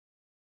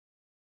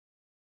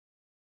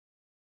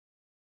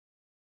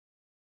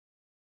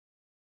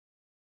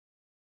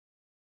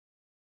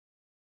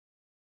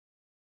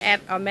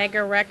At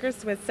Omega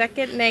Records with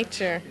Second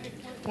Nature.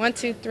 One,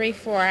 two, three,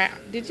 four.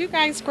 Did you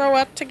guys grow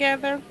up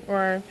together,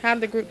 or how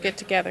did the group get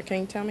together?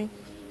 Can you tell me?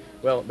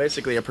 Well,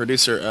 basically, a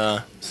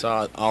producer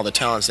saw all the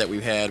talents that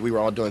we had. We were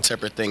all doing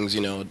separate things,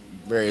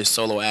 various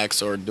solo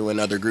acts or doing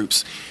other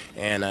groups.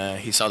 And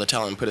he saw the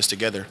talent and put us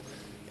together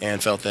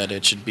and felt that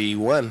it should be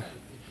one.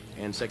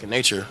 And Second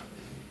Nature,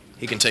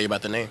 he can tell you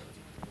about the name.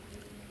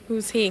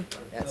 Who's he?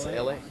 That's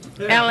L.A.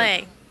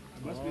 L.A.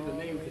 Must be the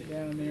name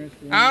down there.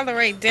 All the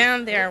way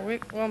down there.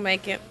 We'll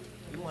make it.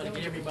 We want to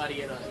get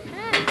everybody in on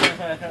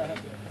it. I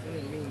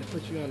didn't mean to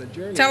put you on a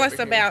journey. Tell us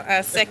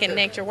about Second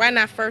Nature. Why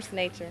not First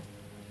Nature?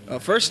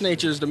 First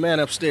Nature is the man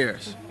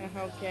upstairs.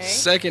 Okay.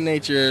 Second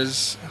Nature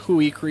is who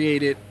he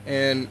created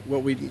and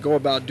what we go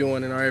about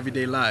doing in our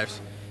everyday lives.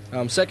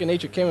 Second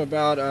Nature came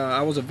about,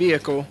 I was a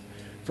vehicle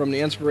from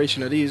the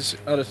inspiration of these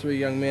other three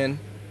young men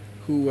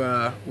who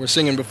were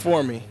singing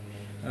before me.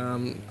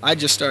 I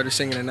just started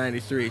singing in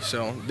 '93,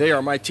 so they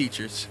are my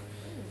teachers.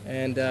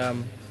 And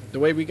the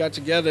way we got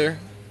together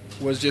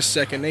was just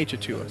second nature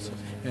to us.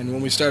 And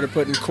when we started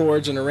putting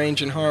chords and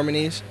arranging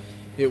harmonies,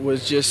 it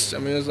was just,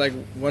 it was like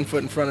one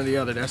foot in front of the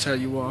other. That's how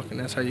you walk and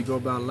that's how you go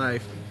about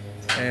life.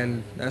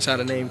 And that's how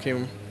the name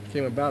came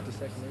about, the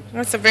Second Nature.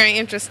 That's a very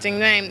interesting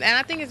name. And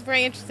I think it's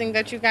very interesting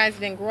that you guys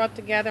didn't grow up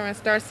together and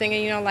start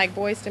singing, like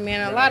Boys to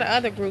Men. A lot of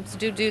other groups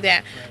do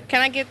that.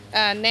 Can I get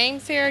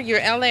names here? You're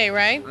L.A.,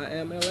 right? I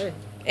am L.A.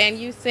 And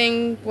you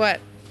sing what?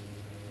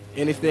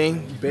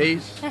 Anything,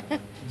 bass,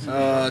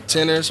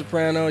 tenor,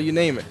 soprano, you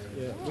name it.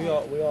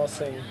 Yeah,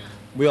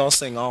 we all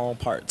sing all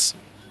parts.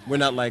 We're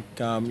not like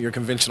your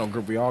conventional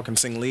group. We all can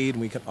sing lead,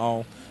 and we can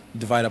all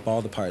divide up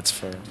all the parts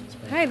for.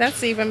 Hey,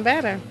 that's even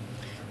better.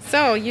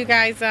 So you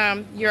guys,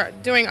 you're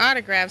doing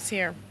autographs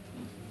here.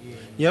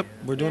 Yep,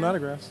 we're doing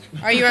autographs.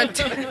 Are you on?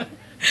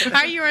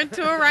 Are you on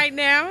tour right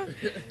now?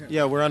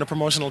 Yeah, we're on a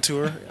promotional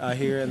tour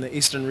here in the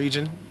Eastern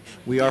region.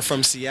 We are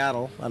from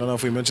Seattle. I don't know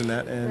if we mentioned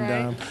that, and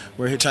Right.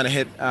 we're here trying to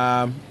hit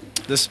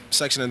this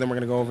section, and then we're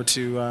going to go over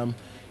to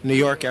New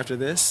York after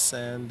this,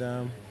 and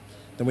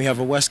then we have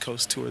a West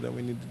Coast tour that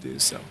we need to do.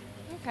 So.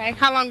 Okay.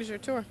 How long is your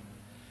tour?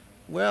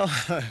 Well,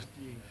 I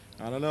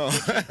don't know.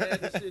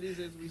 The cities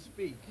as we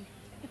speak.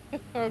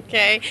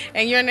 Okay.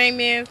 And your name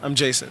is? I'm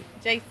Jason.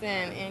 Jason.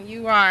 And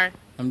you are?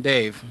 I'm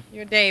Dave.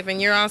 You're Dave,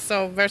 and you're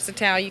also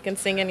versatile. You can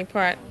sing any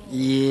part.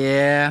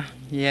 Yeah,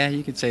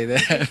 you could say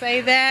that.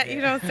 Say that?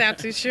 You don't sound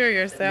too sure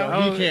yourself.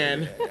 No, he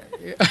can.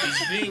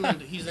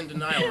 He's in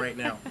denial right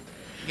now.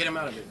 Get him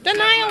out of it.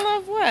 Denial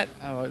of what?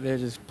 Oh, they're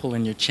just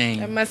pulling your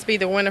chain. It must be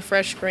the Winter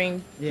Fresh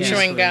Green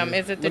chewing gum.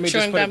 Is it the Let me just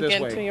chewing put it gum this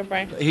getting way. to your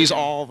brain? He's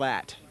all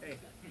that.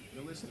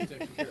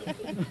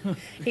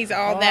 He's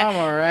all I'm that.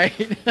 all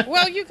right.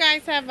 Well, you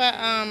guys have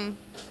a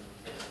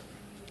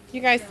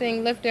you guys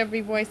sing "Lift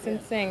Every Voice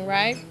and Sing,"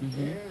 right?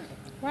 Mm-hmm.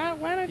 Why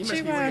don't You must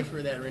you? be waiting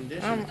for that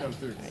rendition to come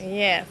through.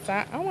 Yes,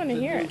 I want to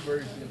hear it.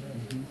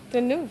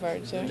 The new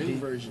version. New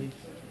version.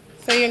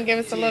 So you can give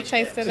us a little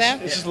taste of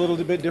that? It's just a little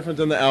bit different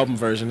than the album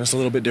version. It's a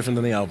little bit different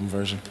than the album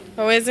version.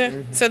 Oh, is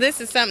it? So this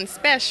is something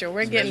special.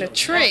 We're getting a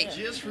treat.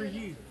 Just for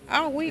you.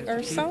 Oh, we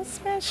are so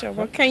special.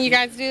 Well, can you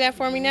guys do that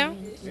for me now?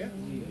 Yeah.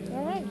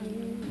 All right.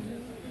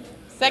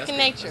 Second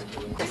Nature.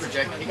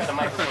 He got a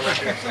microphone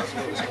right there.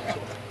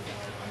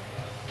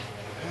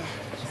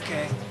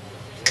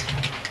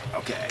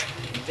 Okay.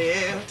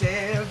 Lift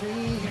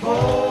every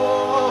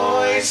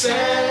voice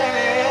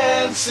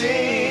and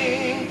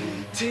sing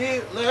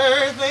till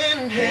earth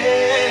and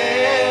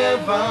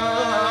heaven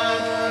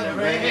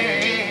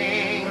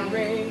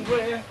ring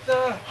with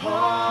the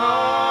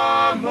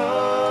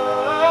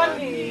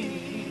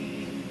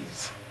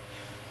harmonies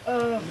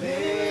of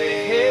liberty.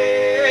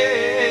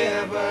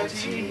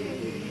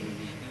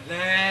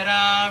 Let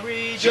our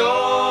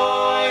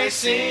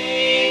rejoicing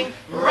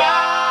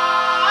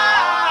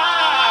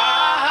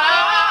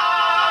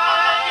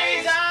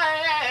rise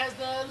as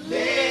the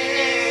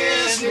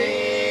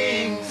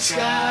listening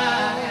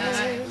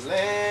skies.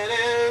 Let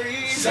it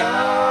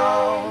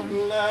resound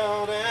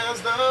loud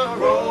as the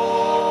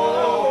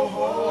rolling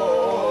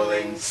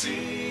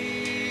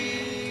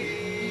sea.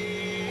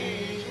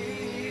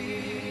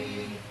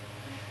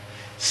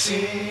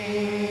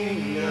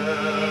 Sing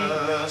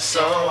a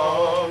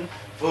song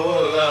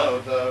full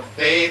of the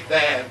faith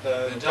that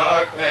the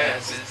dark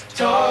masses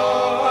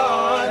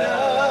taught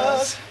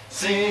us.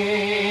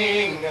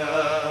 Sing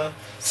a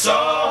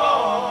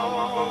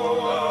song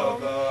full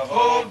of the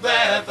hope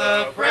that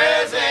the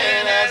present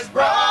has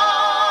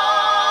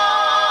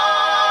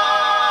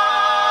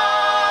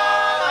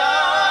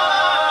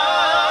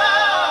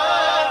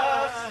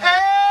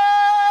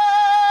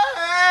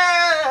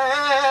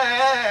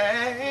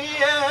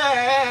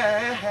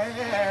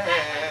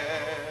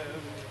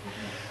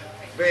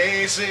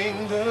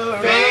facing the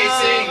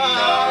rising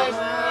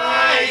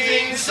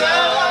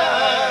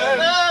sun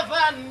of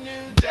a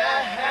new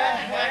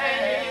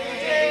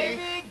day.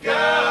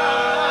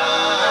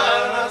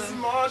 God us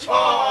march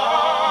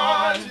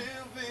on to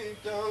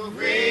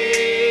victory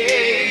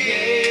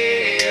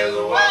is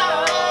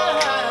won.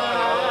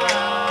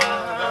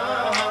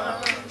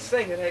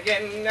 Sing it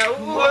again. No.